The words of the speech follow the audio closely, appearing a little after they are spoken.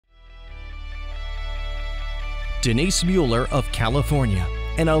Denise Mueller of California,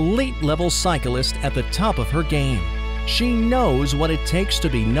 an elite-level cyclist at the top of her game. She knows what it takes to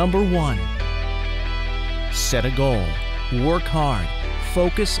be number one. Set a goal, work hard,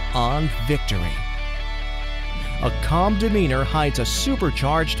 focus on victory. A calm demeanor hides a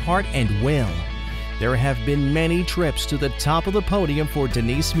supercharged heart and will. There have been many trips to the top of the podium for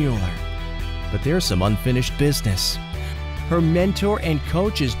Denise Mueller, but there's some unfinished business. Her mentor and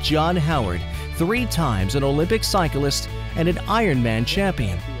coach is John Howard, 3 times an Olympic cyclist and an Ironman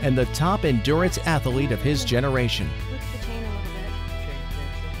champion, and the top endurance athlete of his generation.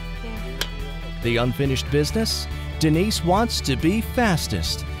 The unfinished business? Denise wants to be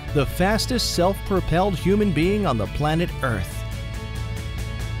fastest, the fastest self-propelled human being on the planet Earth.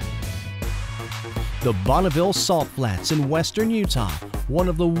 The Bonneville Salt Flats in western Utah, one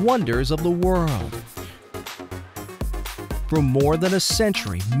of the wonders of the world. For more than a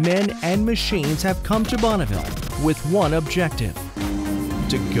century, men and machines have come to Bonneville with one objective: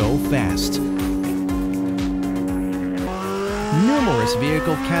 to go fast. Numerous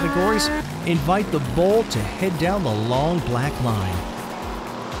vehicle categories invite the bold to head down the long black line.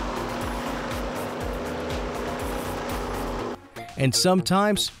 And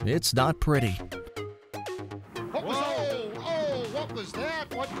sometimes it's not pretty. What was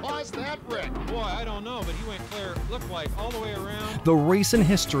that? What caused that wreck? Boy, I don't know, but he went clear, looked like all the way around. The recent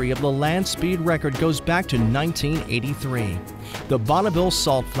history of the land speed record goes back to 1983. The Bonneville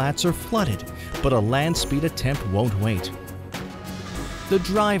Salt Flats are flooded, but a land speed attempt won't wait. The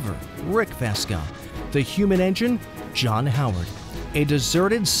driver, Rick Vesco. The human engine, John Howard. A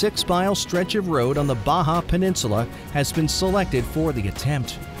deserted 6-mile stretch of road on the Baja Peninsula has been selected for the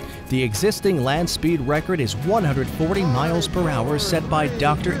attempt. The existing land speed record is 140 miles per hour set by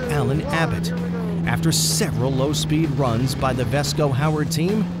Dr. Alan Abbott. After several low-speed runs by the Vesco-Howard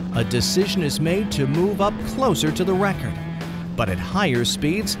team, a decision is made to move up closer to the record. But at higher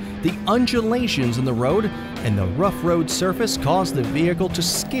speeds, the undulations in the road and the rough road surface cause the vehicle to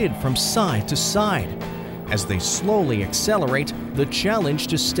skid from side to side. As they slowly accelerate, the challenge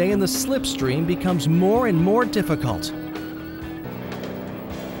to stay in the slipstream becomes more and more difficult.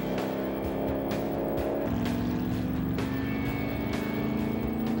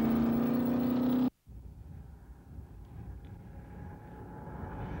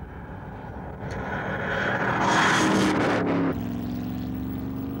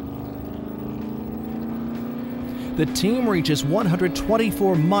 The team reaches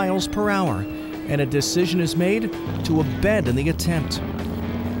 124 miles per hour, and a decision is made to abandon the attempt.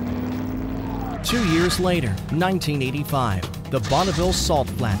 2 years later, 1985, the Bonneville Salt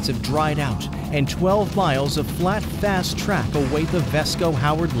Flats have dried out, and 12 miles of flat, fast track await the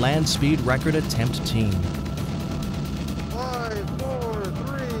Vesco-Howard land speed record attempt team. 5, 4, 3,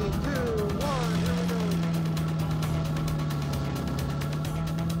 2, 1, here we go.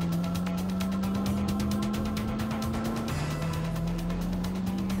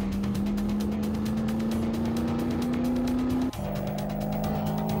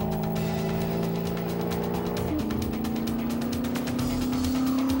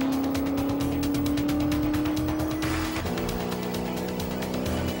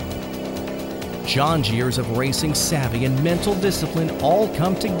 John's years of racing savvy and mental discipline all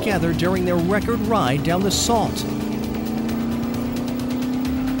come together during their record ride down the Salt.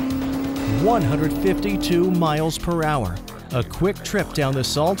 152 miles per hour, a quick trip down the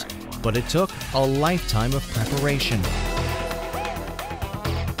Salt, but it took a lifetime of preparation.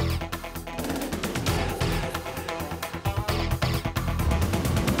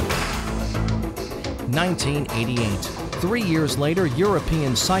 (1988). 3 years later,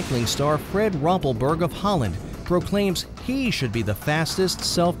 European cycling star Fred Rumpelberg of Holland proclaims he should be the fastest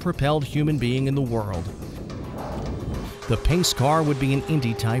self-propelled human being in the world. The pace car would be an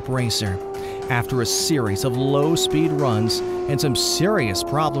Indy-type racer. After a series of low-speed runs and some serious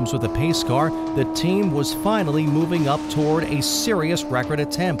problems with the pace car, the team was finally moving up toward a serious record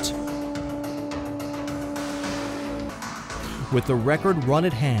attempt. With the record run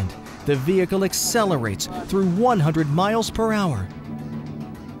at hand, the vehicle accelerates through 100 miles per hour.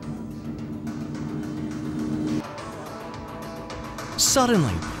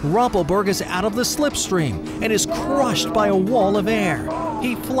 Suddenly, Rumpelberg is out of the slipstream and is crushed by a wall of air.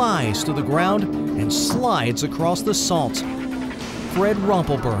 He flies to the ground and slides across the Salt. Fred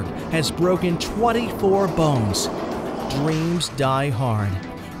Rumpelberg has broken 24 bones. Dreams die hard.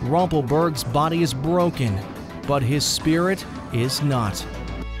 Rumpelberg's body is broken, but his spirit is not.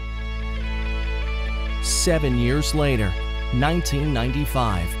 7 years later,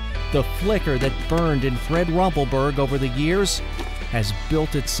 1995, the flicker that burned in Fred Rumpelberg over the years has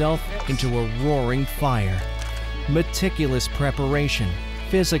built itself into a roaring fire. meticulous preparation,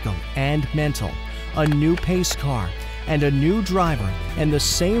 physical and mental, a new pace car, and a new driver, and the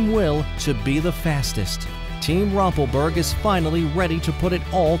same will to be the fastest. Team Rumpelberg is finally ready to put it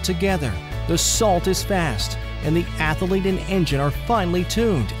all together. The Salt is fast, and the athlete and engine are finally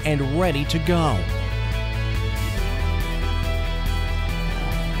tuned and ready to go.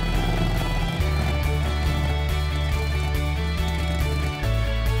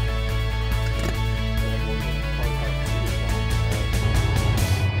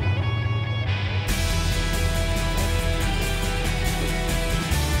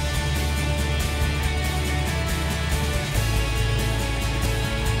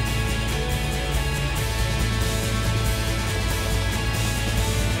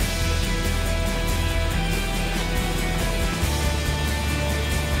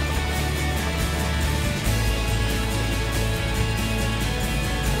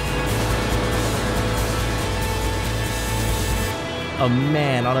 A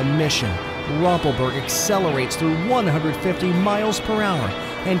man on a mission, Rumpelberg accelerates through 150 miles per hour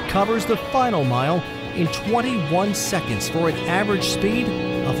and covers the final mile in 21 seconds for an average speed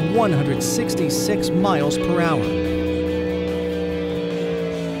of 166 miles per hour.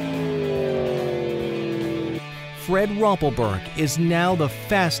 Fred Rumpelberg is now the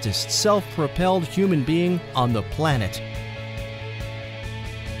fastest self-propelled human being on the planet.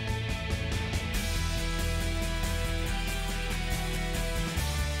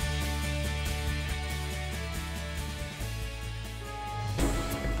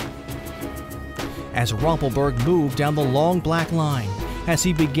 As Rumpelberg moved down the long black line, as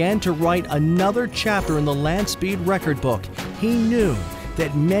he began to write another chapter in the land speed record book, he knew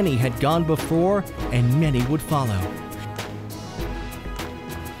that many had gone before and many would follow.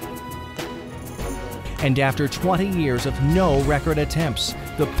 And after 20 years of no record attempts,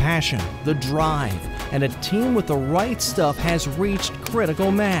 the passion, the drive, and a team with the right stuff has reached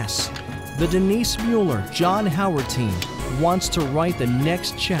critical mass. The Denise Mueller John Howard team wants to write the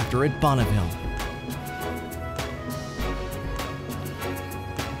next chapter at Bonneville.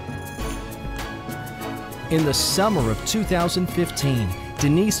 In the summer of 2015,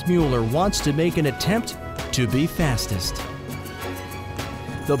 Denise Mueller wants to make an attempt to be fastest.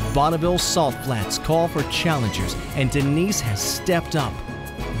 The Bonneville Salt Flats call for challengers, and Denise has stepped up.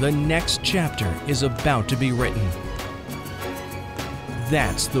 The next chapter is about to be written.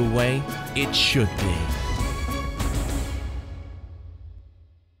 That's the way it should be.